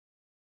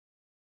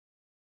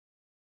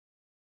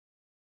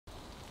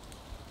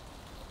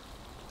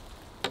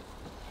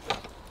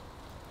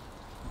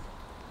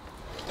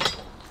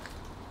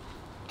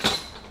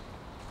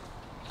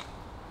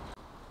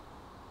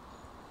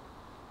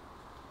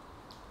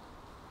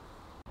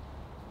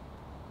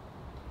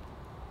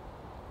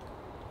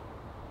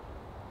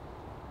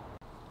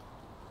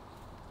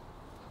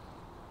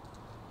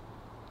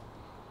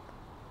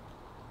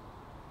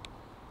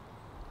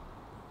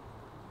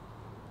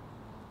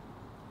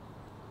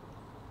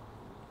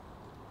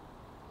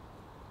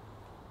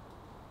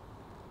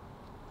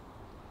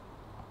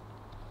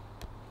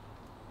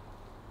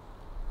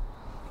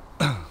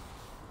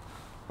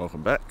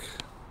Welcome back.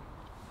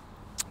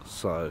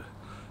 So,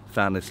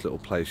 found this little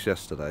place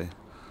yesterday.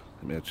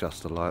 Let me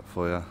adjust the light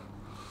for you.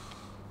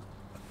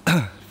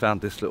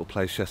 Found this little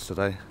place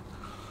yesterday.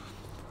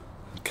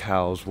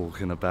 Cows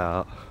walking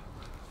about.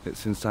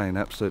 It's insane,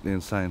 absolutely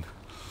insane.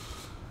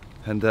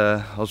 And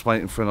I was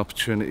waiting for an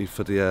opportunity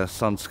for the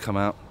sun to come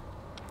out.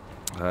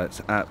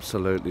 It's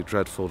absolutely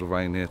dreadful, the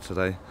rain here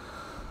today.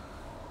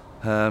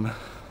 But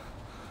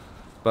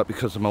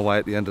because I'm away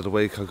at the end of the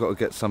week, I've got to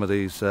get some of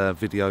these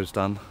videos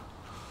done.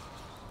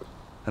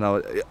 And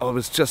I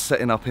was just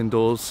setting up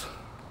indoors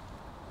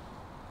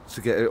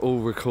to get it all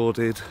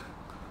recorded.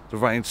 The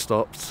rain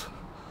stopped,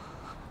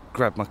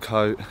 grabbed my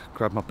coat,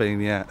 grabbed my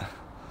beanie hat,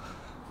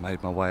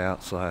 made my way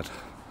outside.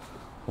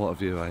 What a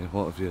view, eh?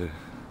 What a view.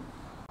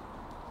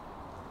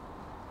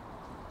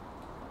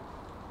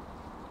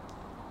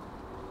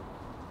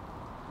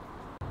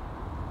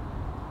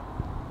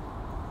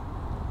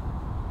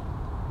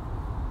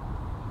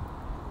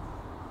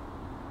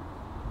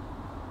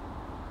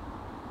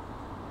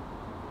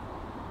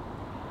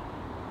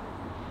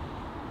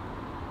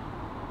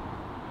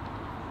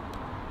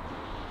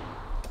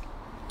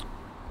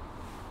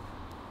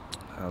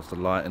 How's the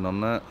lighting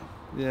on that?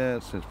 Yeah,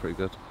 it seems pretty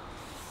good.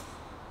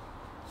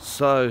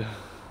 So,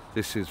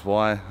 this is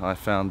why I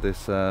found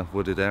this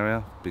wooded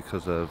area,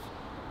 because of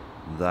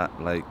that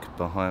lake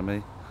behind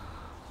me.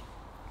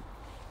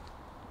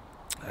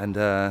 And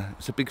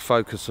it's a big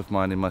focus of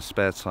mine in my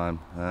spare time,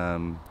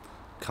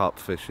 carp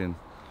fishing.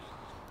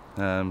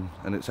 And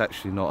it's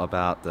actually not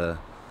about the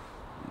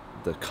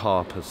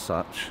carp as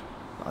such.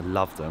 I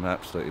love them,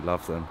 absolutely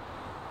love them.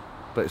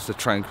 But it's the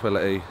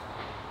tranquility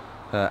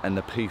and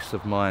the peace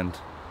of mind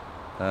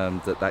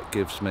that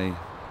gives me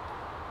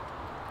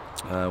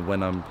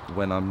when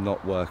I'm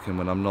not working,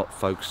 when I'm not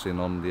focusing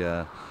on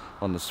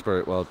the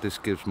spirit world. This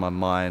gives my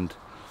mind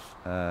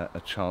a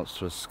chance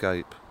to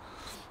escape.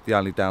 The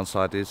only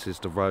downside is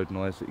the road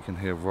noise that you can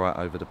hear right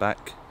over the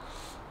back.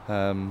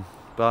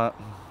 But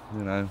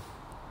you know,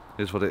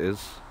 is what it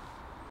is.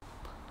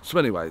 So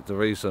anyway, the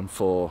reason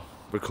for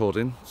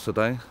recording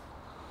today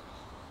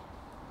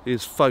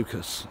is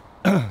focus.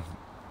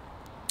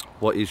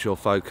 What is your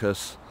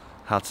focus?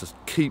 How to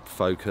keep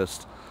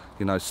focused,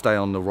 you know, stay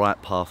on the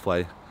right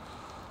pathway.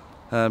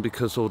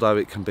 Because although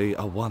it can be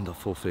a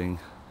wonderful thing,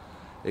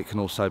 it can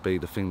also be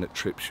the thing that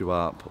trips you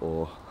up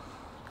or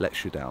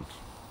lets you down.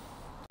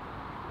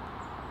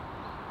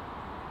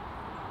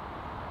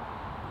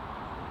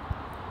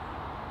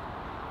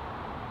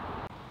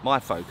 My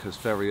focus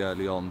very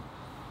early on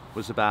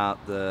was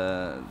about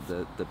the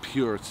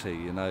purity,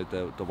 you know,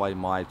 the way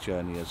my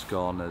journey has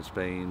gone has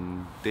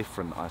been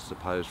different, I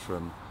suppose,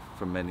 from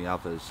many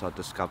others. I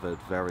discovered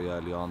very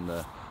early on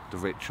the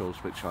rituals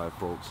which I have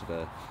brought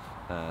to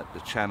the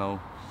channel,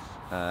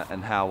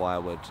 and how I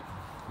would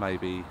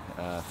maybe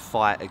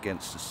fight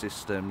against the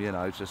system, you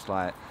know, just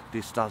like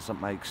this doesn't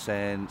make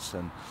sense,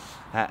 and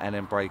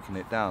then breaking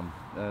it down.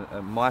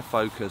 My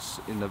focus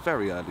in the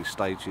very early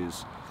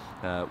stages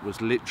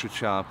was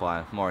literature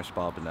by Maurice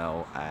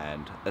Barbanel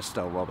and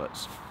Estelle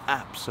Roberts.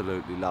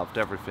 Absolutely loved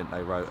everything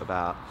they wrote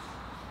about.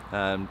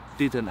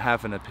 Didn't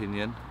have an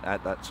opinion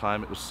at that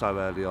time. It was so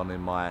early on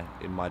in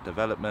my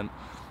development.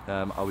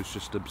 I was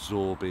just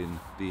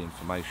absorbing the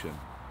information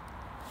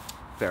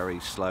very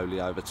slowly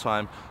over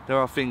time. There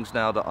are things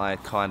now that I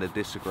kind of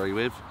disagree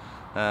with,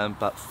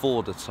 but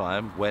for the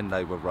time when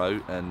they were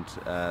wrote, and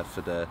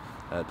for the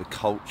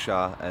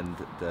culture and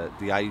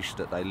the age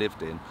that they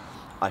lived in,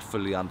 I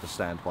fully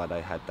understand why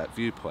they had that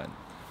viewpoint.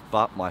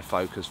 But my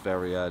focus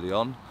very early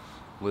on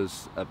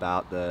was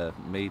about the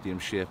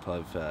mediumship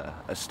of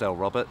Estelle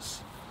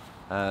Roberts,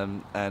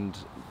 and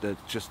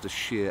just the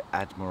sheer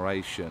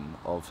admiration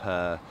of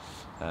her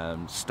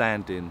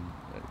standing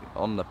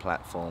on the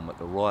platform at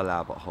the Royal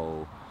Albert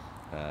Hall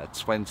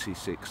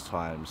 26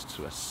 times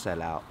to a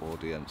sellout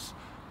audience,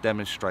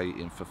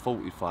 demonstrating for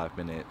 45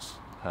 minutes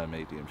her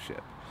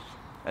mediumship.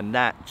 And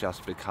that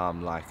just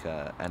become like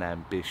an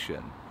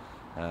ambition,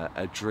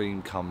 a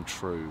dream come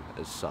true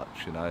as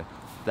such, you know.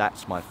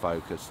 That's my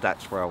focus,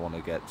 that's where I want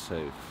to get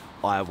to.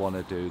 I want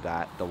to do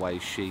that the way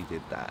she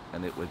did that,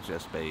 and it would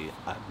just be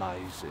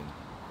amazing.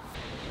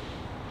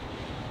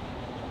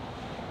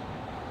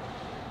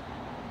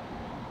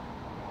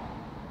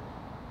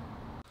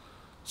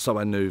 So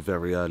I knew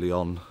very early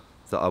on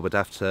that I would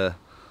have to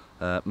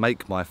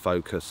make my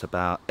focus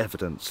about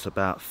evidence,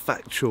 about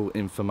factual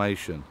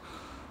information.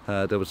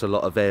 There was a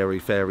lot of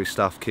airy-fairy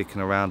stuff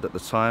kicking around at the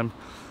time,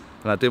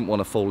 and I didn't want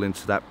to fall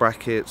into that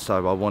bracket,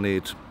 so I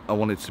wanted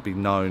to be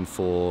known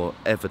for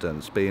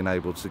evidence, being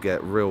able to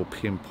get real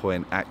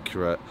pinpoint,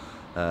 accurate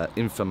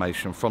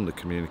information from the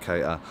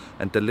communicator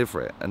and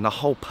deliver it. And the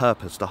whole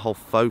purpose, the whole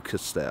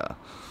focus there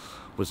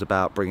was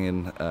about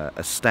bringing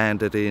a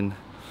standard in,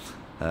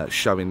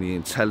 showing the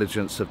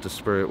intelligence of the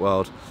spirit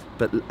world,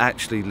 but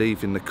actually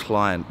leaving the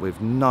client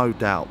with no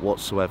doubt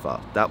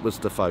whatsoever. That was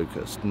the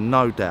focus,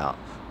 no doubt.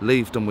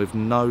 Leave them with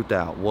no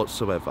doubt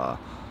whatsoever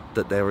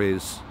that there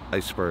is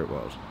a spirit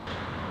world.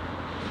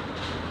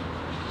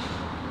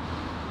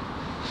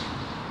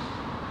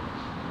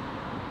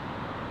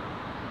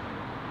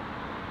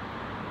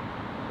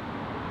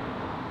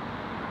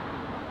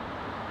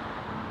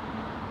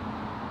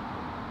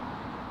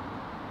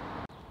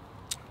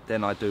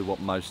 then I do what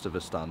most of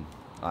us done.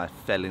 I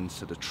fell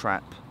into the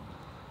trap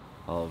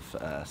of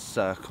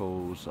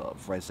circles,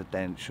 of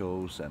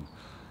residentials, and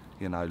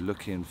you know,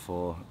 looking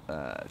for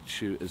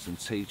tutors and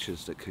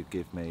teachers that could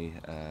give me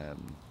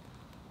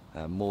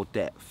more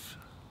depth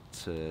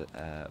to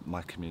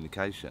my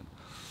communication.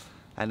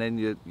 And then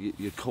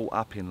you're caught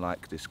up in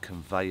like this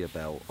conveyor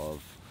belt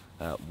of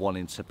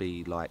wanting to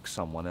be like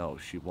someone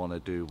else. You want to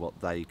do what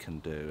they can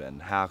do,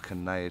 and how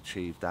can they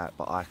achieve that,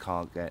 but I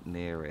can't get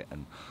near it,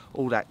 and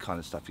all that kind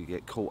of stuff. You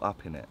get caught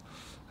up in it.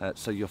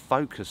 So your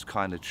focus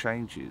kind of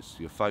changes.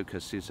 Your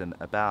focus isn't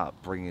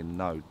about bringing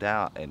no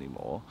doubt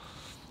anymore.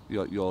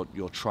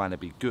 You're trying to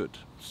be good.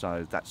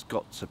 So that's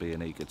got to be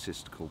an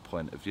egotistical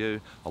point of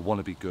view. I want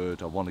to be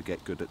good, I want to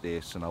get good at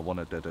this, and I want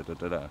to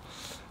da-da-da-da-da.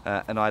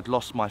 And I'd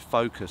lost my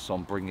focus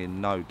on bringing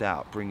no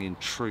doubt, bringing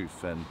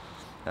truth and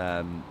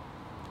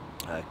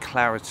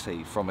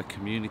clarity from a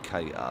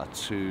communicator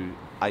to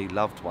a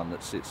loved one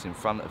that sits in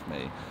front of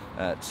me,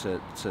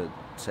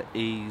 to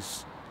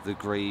ease the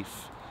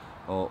grief,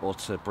 or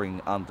to bring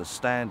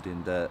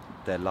understanding that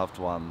their loved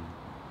one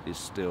is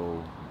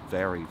still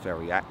very,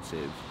 very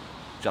active,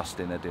 just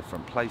in a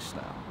different place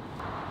now.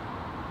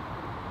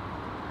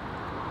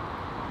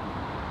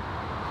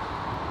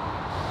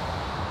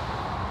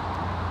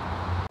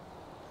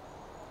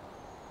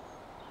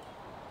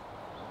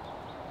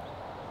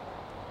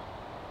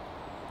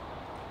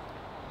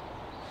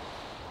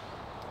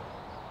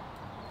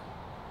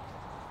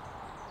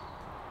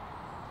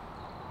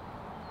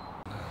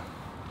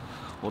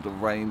 Well, the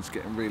rain's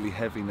getting really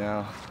heavy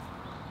now,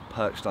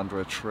 perched under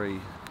a tree,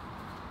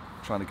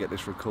 trying to get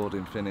this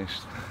recording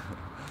finished.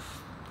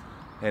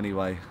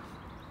 Anyway,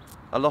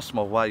 I lost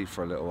my way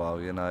for a little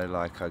while, you know,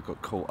 like I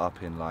got caught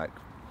up in like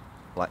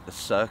the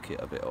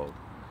circuit of it all,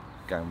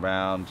 going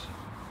round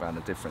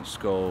the different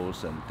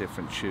schools and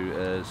different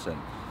tutors, and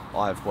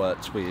I've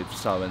worked with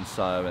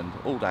so-and-so and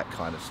all that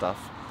kind of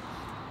stuff.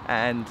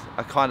 And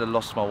I kind of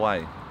lost my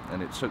way,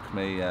 and it took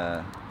me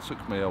a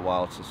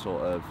while to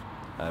sort of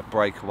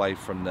break away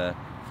from the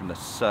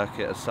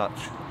circuit as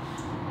such,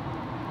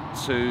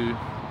 to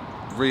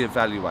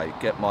reevaluate,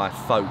 get my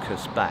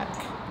focus back,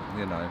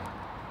 you know.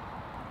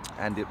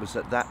 And it was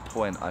at that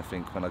point, I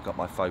think, when I got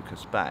my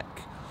focus back,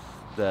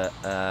 that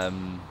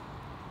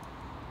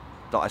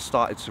that I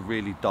started to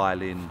really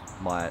dial in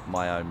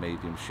my own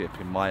mediumship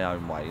in my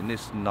own way, in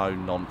this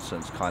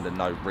no-nonsense kind of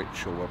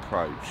no-ritual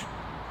approach.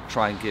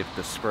 Try and give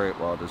the spirit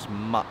world as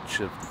much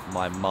of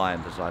my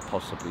mind as I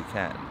possibly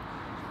can.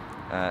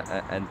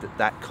 And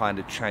that kind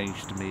of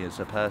changed me as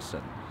a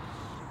person.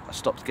 I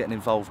stopped getting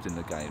involved in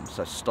the games.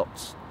 I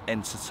stopped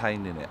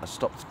entertaining it. I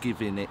stopped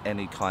giving it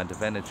any kind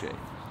of energy.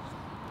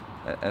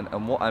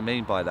 And what I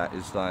mean by that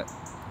is, like,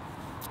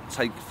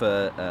 take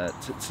for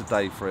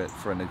today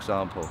for an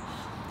example.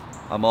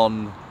 I'm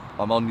on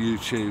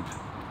YouTube,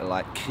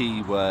 like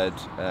keyword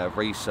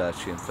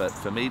researching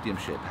for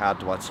mediumship. How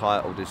do I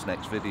title this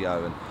next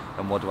video,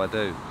 and what do I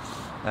do?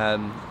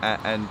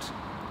 And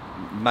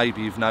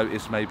maybe you've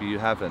noticed, maybe you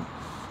haven't.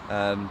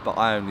 But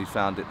I only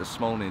found it this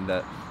morning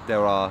that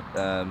there are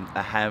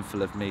a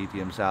handful of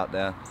mediums out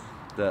there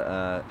that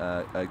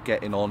are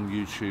getting on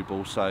YouTube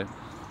also.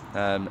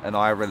 And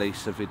I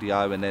release a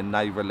video, and then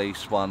they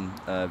release one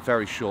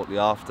very shortly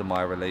after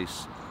my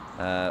release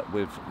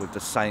with the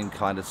same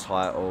kind of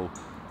title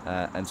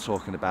and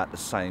talking about the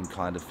same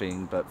kind of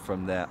thing, but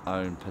from their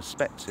own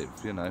perspective,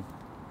 you know,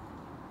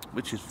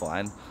 which is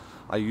fine.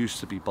 I used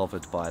to be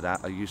bothered by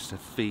that. I used to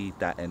feed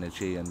that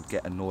energy and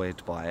get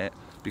annoyed by it,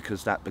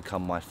 because that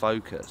become my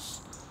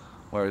focus.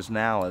 Whereas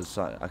now, as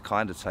I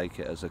kind of take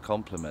it as a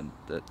compliment,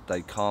 that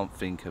they can't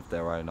think of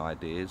their own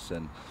ideas,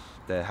 and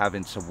they're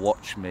having to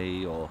watch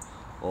me or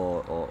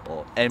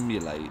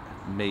emulate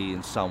me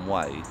in some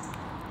way,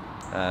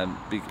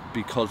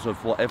 because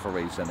of whatever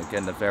reason.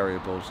 Again, the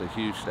variables are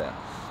huge there.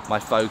 My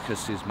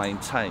focus is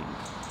maintained.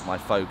 My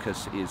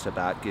focus is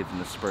about giving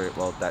the spirit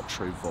world that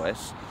true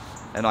voice.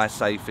 And I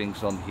say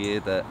things on here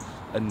that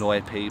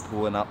annoy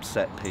people and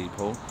upset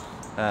people,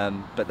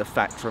 but the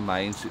fact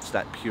remains, it's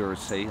that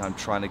purity. I'm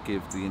trying to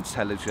give the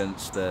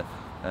intelligence the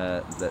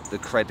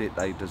credit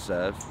they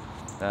deserve,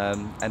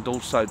 and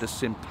also the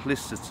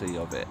simplicity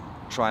of it,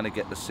 trying to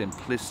get the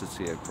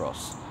simplicity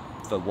across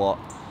for what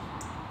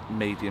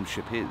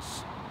mediumship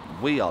is.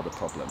 We are the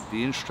problem,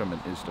 the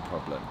instrument is the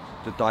problem,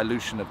 the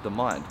dilution of the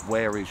mind.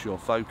 Where is your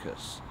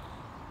focus?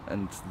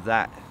 And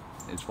that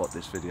is what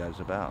this video is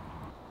about.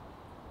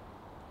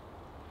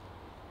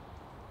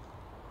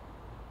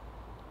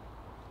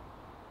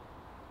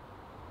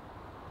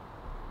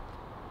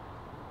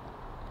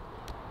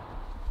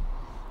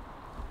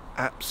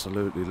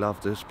 Absolutely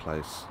love this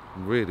place,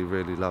 really,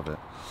 really love it.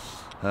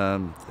 There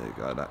you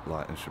go, that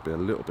lighting should be a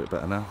little bit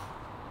better now.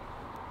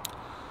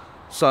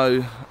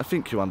 So I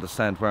think you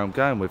understand where I'm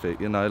going with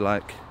it, you know,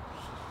 like,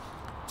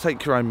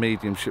 take your own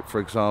mediumship for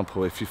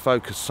example. If you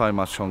focus so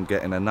much on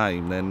getting a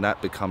name, then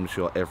that becomes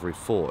your every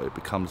thought, it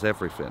becomes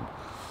everything,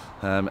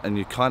 and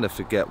you kind of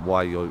forget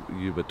why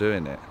you were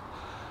doing it.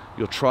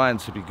 You're trying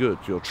to be good,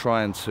 you're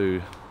trying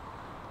to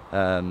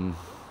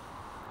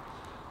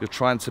You're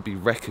trying to be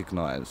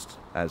recognized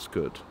as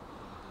good.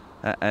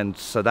 And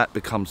so that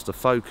becomes the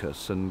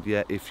focus. And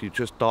yet if you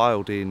just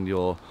dialed in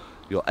your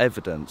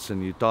evidence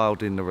and you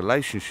dialed in the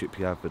relationship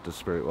you have with the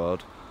spirit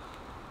world,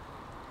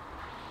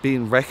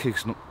 being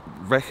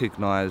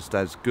recognized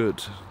as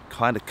good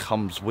kind of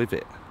comes with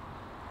it,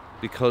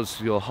 because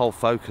your whole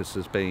focus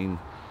has been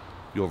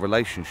your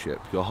relationship.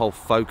 Your whole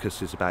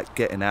focus is about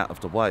getting out of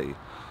the way.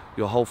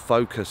 Your whole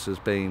focus has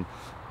been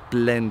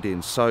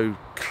blending so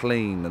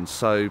clean and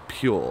so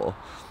pure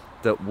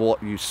that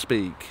what you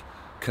speak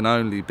can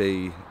only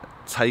be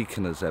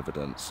taken as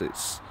evidence.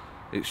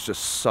 It's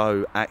just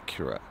so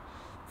accurate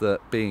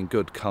that being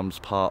good comes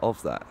part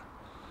of that.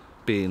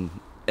 Being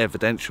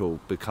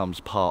evidential becomes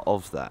part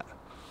of that,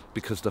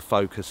 because the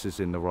focus is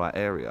in the right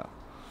area.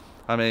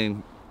 I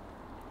mean,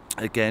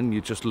 again,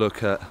 you just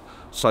look at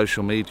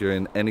social media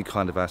in any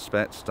kind of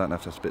aspect. Don't know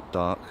if that's a bit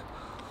dark.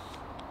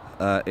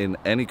 In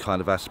any kind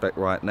of aspect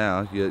right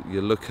now,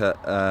 you look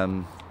at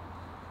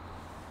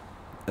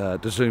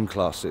the Zoom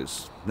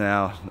classes.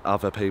 Now,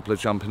 other people are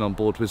jumping on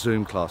board with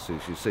Zoom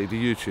classes. You see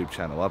the YouTube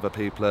channel. Other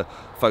people are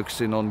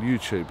focusing on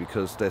YouTube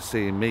because they're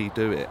seeing me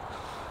do it.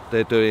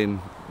 They're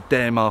doing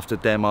dem after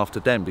dem after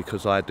dem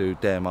because I do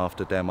dem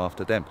after dem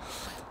after dem.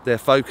 Their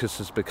focus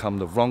has become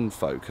the wrong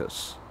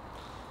focus.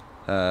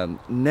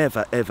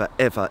 Never, ever,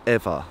 ever,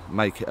 ever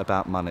make it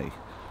about money.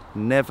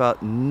 Never,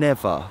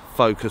 never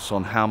focus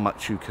on how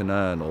much you can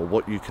earn or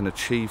what you can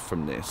achieve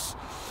from this,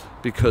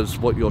 because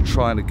what you're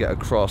trying to get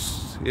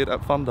across, hear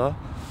that thunder?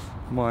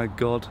 My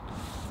God.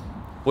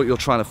 What you're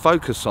trying to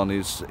focus on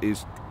is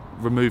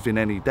removing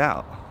any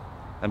doubt.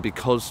 And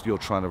because you're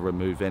trying to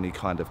remove any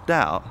kind of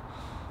doubt,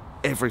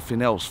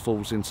 everything else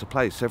falls into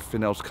place.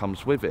 Everything else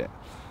comes with it.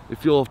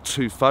 If you're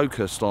too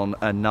focused on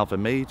another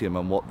medium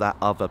and what that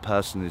other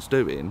person is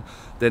doing,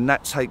 then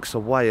that takes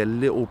away a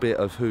little bit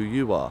of who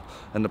you are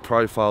and the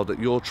profile that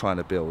you're trying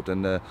to build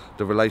and the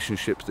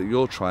relationships that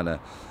you're trying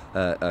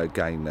to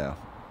gain now.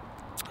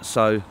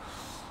 So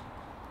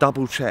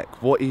double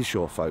check, what is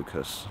your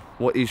focus?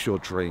 What is your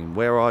dream?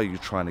 Where are you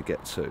trying to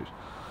get to?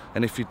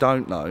 And if you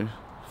don't know,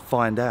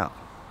 find out.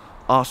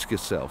 Ask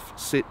yourself,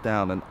 sit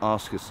down and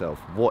ask yourself,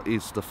 what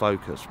is the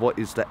focus? What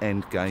is the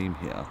end game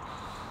here?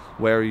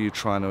 Where are you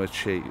trying to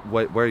achieve?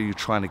 Where are you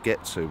trying to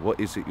get to? What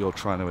is it you're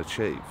trying to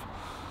achieve?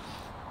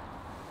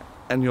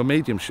 And your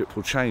mediumship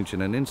will change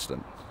in an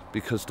instant,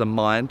 because the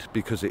mind,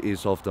 because it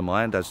is of the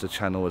mind, as the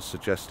channel has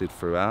suggested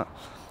throughout,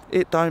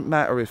 it don't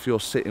matter if you're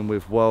sitting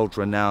with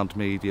world-renowned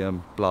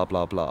medium, blah,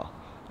 blah, blah.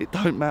 It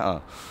don't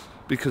matter,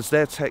 because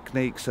their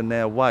techniques and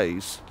their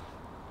ways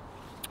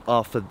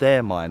are for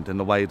their mind and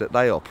the way that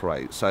they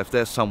operate. So if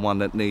there's someone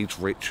that needs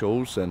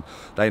rituals and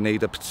they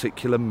need a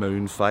particular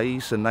moon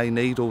phase and they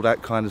need all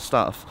that kind of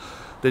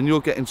stuff, then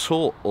you're getting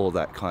taught all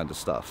that kind of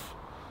stuff.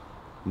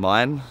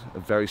 Mine, a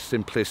very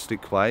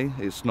simplistic way.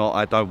 It's not,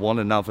 I don't want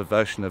another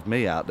version of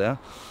me out there.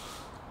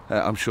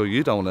 I'm sure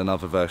you don't want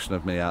another version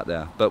of me out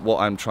there. But what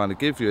I'm trying to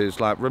give you is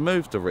like,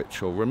 remove the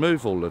ritual,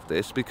 remove all of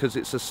this, because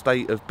it's a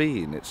state of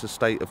being, it's a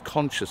state of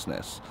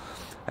consciousness.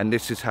 And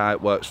this is how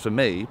it works for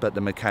me, but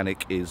the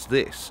mechanic is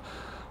this.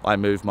 I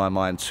move my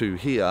mind to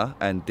here,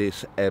 and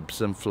this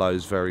ebbs and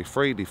flows very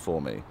freely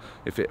for me.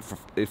 If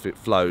it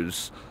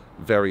flows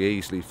very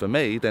easily for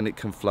me, then it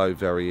can flow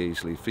very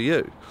easily for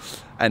you.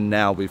 And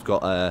now we've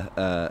got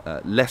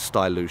a less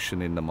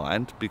dilution in the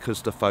mind,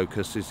 because the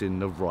focus is in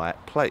the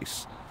right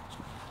place.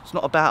 It's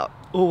not about,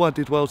 oh, I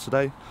did well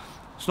today.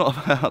 It's not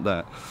about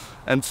that.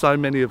 And so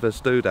many of us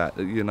do that,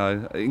 you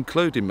know,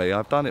 including me.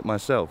 I've done it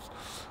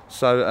myself.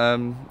 So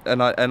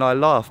and I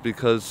laugh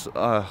because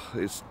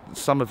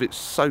some of it's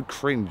so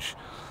cringe,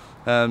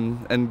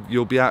 and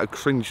you'll be able to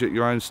cringe at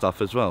your own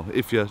stuff as well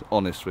if you're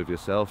honest with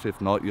yourself. If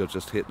not, you'll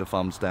just hit the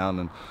thumbs down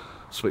and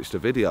switch the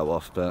video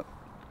off. But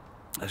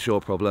that's your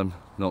problem,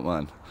 not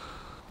mine.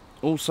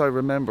 Also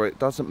remember, it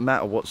doesn't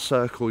matter what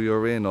circle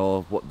you're in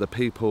or what the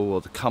people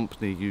or the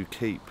company you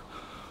keep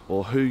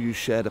or who you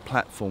share the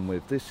platform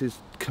with. This is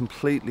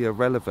completely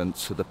irrelevant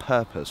to the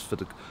purpose, for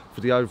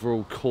the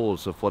overall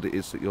cause of what it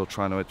is that you're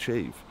trying to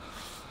achieve.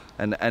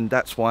 And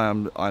that's why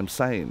I'm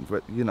saying,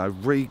 you know,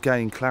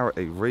 regain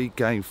clarity,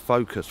 regain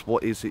focus.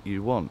 What is it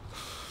you want?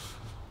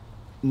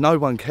 No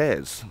one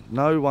cares.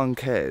 No one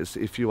cares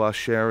if you are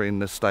sharing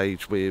the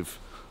stage with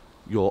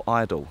your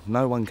idol.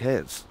 No one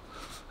cares.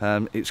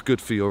 It's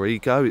good for your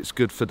ego. It's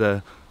good for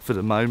the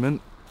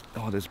moment.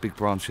 Oh, there's a big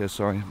branch here.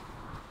 Sorry.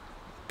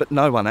 But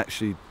no one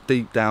actually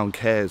deep down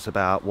cares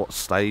about what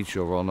stage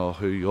you're on or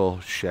who you're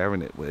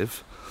sharing it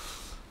with.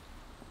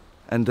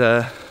 And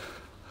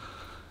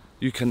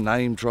you can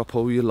name drop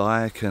all you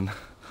like, and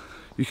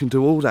you can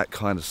do all that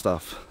kind of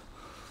stuff.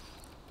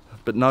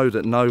 But know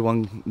that no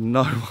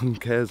one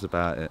cares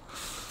about it.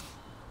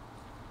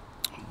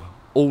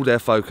 All they're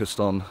focused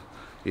on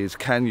is,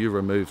 can you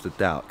remove the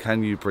doubt?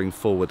 Can you bring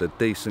forward a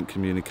decent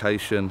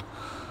communication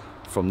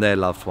from their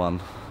loved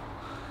one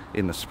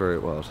in the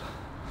spirit world?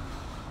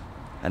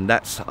 And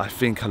that's, I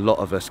think a lot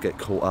of us get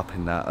caught up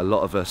in that. A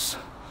lot of us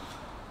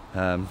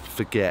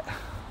forget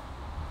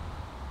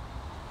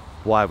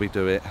why we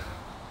do it,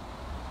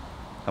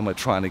 and we're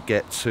trying to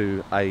get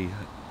to a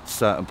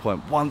certain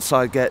point. Once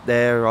I get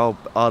there, I'll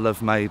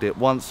have made it.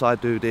 Once I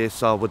do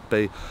this, I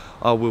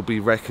will be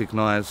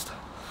recognized.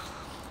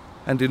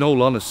 And in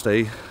all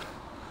honesty,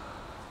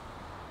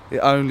 it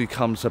only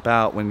comes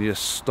about when you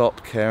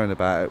stop caring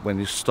about it, when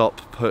you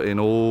stop putting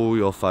all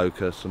your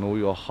focus and all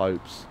your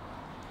hopes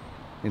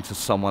into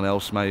someone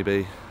else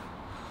maybe,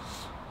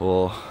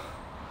 or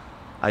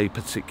a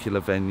particular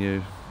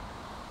venue.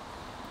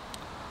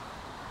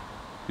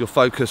 Your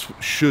focus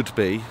should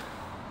be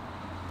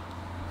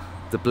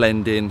the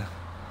blending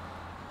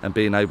and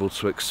being able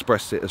to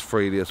express it as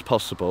freely as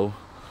possible.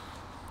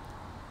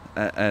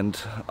 And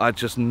I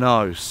just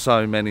know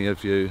so many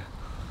of you,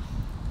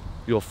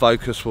 your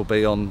focus will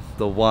be on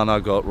the one I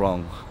got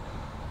wrong,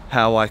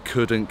 how I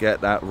couldn't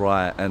get that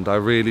right, and I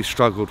really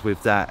struggled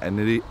with that, and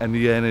the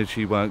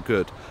energy weren't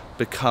good,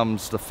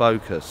 becomes the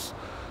focus.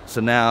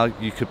 So now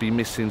you could be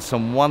missing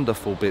some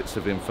wonderful bits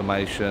of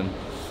information,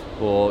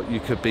 or you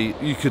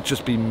could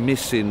just be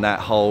missing that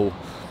whole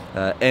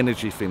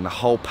energy thing, the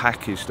whole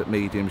package that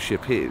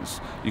mediumship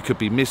is. You could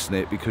be missing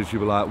it because you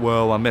were like,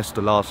 well, I messed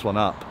the last one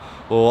up,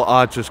 or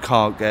I just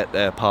can't get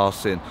their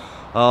passing.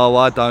 Oh,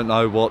 I don't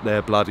know what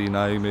their bloody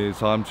name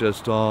is. I'm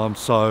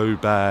so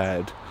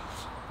bad.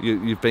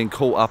 You've been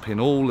caught up in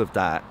all of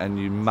that, and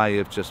you may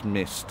have just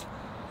missed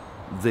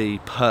the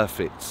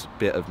perfect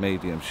bit of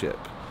mediumship.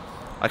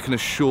 I can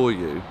assure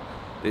you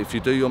that if you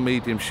do your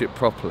mediumship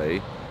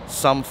properly,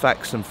 some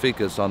facts and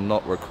figures are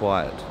not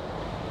required.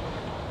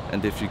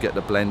 And if you get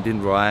the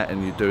blending right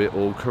and you do it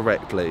all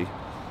correctly,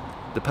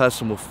 the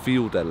person will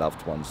feel their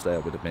loved ones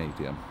there with a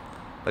medium.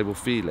 They will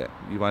feel it.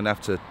 You won't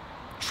have to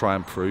try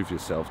and prove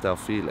yourself, they'll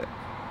feel it.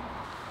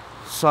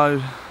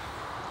 So,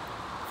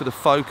 for the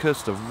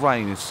focus, the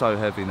rain is so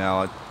heavy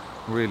now, I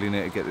really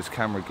need to get this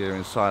camera gear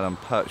inside. I'm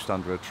perched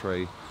under a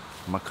tree,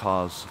 my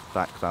car's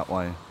back that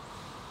way.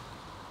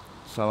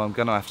 So I'm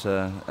going to have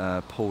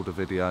to pull the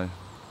video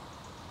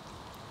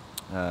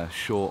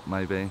short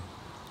maybe,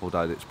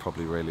 although it's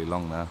probably really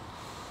long now.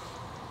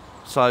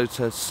 So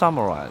to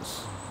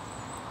summarise,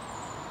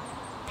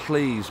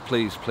 please,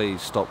 please,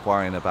 please stop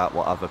worrying about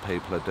what other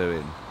people are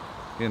doing.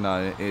 You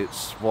know,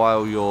 it's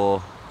while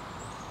you're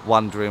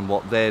wondering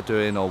what they're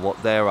doing or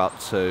what they're up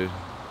to,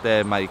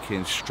 they're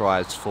making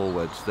strides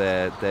forwards,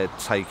 they're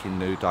taking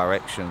new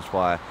directions,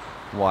 why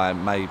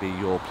maybe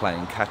you're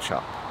playing catch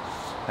up.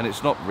 And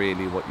it's not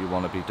really what you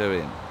want to be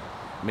doing.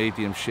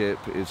 Mediumship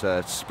is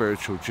a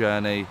spiritual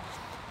journey,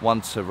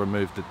 one to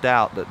remove the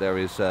doubt that there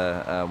is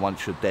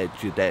once you're dead,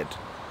 you're dead.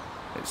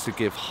 It's to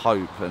give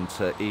hope and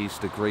to ease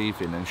the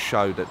grieving and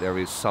show that there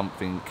is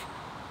something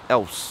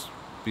else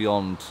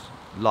beyond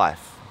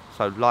life.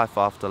 So life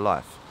after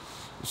life.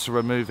 It's to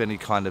remove any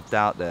kind of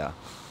doubt there.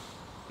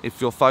 If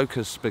your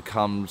focus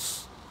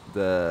becomes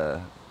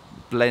the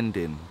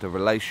blending, the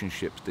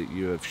relationships that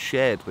you have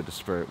shared with the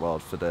spirit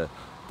world for the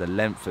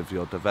length of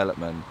your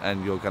development,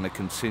 and you're going to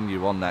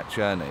continue on that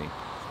journey,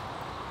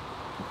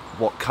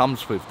 what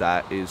comes with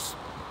that is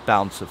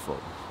bountiful.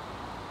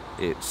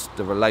 It's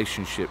the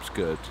relationship's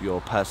good,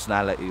 your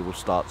personality will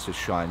start to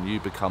shine, you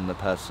become the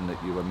person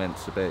that you were meant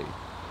to be.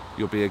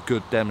 You'll be a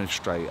good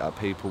demonstrator,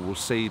 people will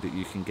see that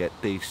you can get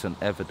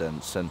decent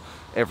evidence and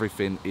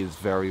everything is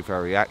very,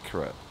 very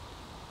accurate.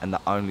 And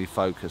the only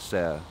focus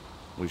there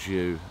was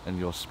you and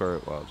your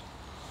spirit world.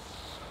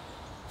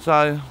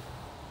 So,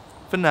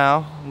 for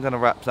now, I'm going to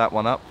wrap that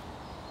one up.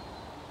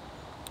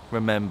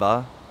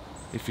 Remember,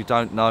 if you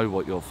don't know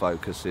what your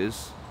focus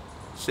is,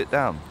 sit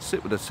down,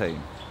 sit with a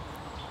team.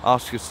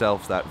 Ask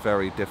yourself that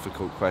very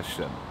difficult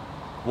question.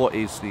 What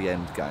is the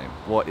end game?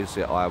 What is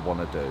it I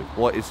want to do?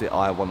 What is it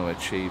I want to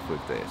achieve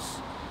with this?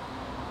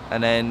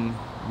 And then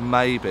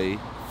maybe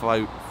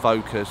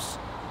focus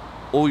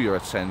all your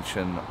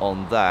attention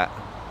on that,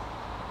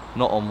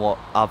 not on what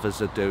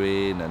others are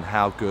doing and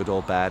how good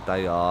or bad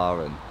they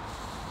are, and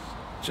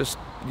just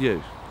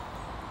you.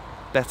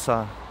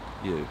 Better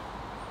you.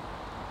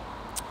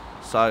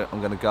 So I'm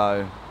going to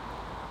go.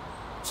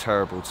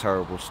 Terrible,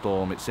 terrible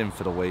storm. It's in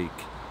for the week.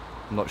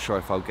 I'm not sure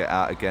if I'll get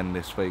out again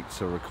this week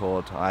to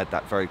record. I had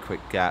that very quick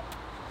gap.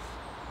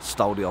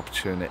 Stole the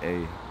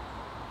opportunity.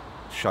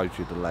 Showed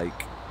you the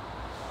lake.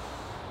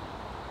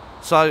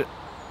 So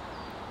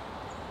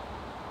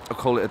I'll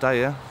call it a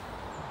day, yeah?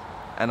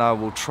 And I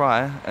will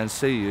try and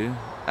see you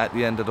at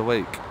the end of the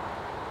week.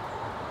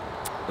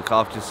 Look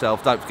after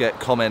yourself. Don't forget,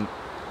 comment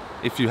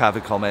if you have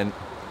a comment.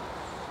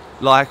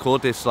 Like or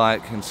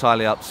dislike,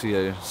 entirely up to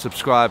you.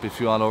 Subscribe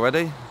if you aren't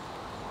already.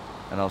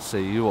 And I'll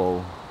see you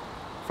all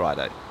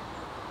Friday.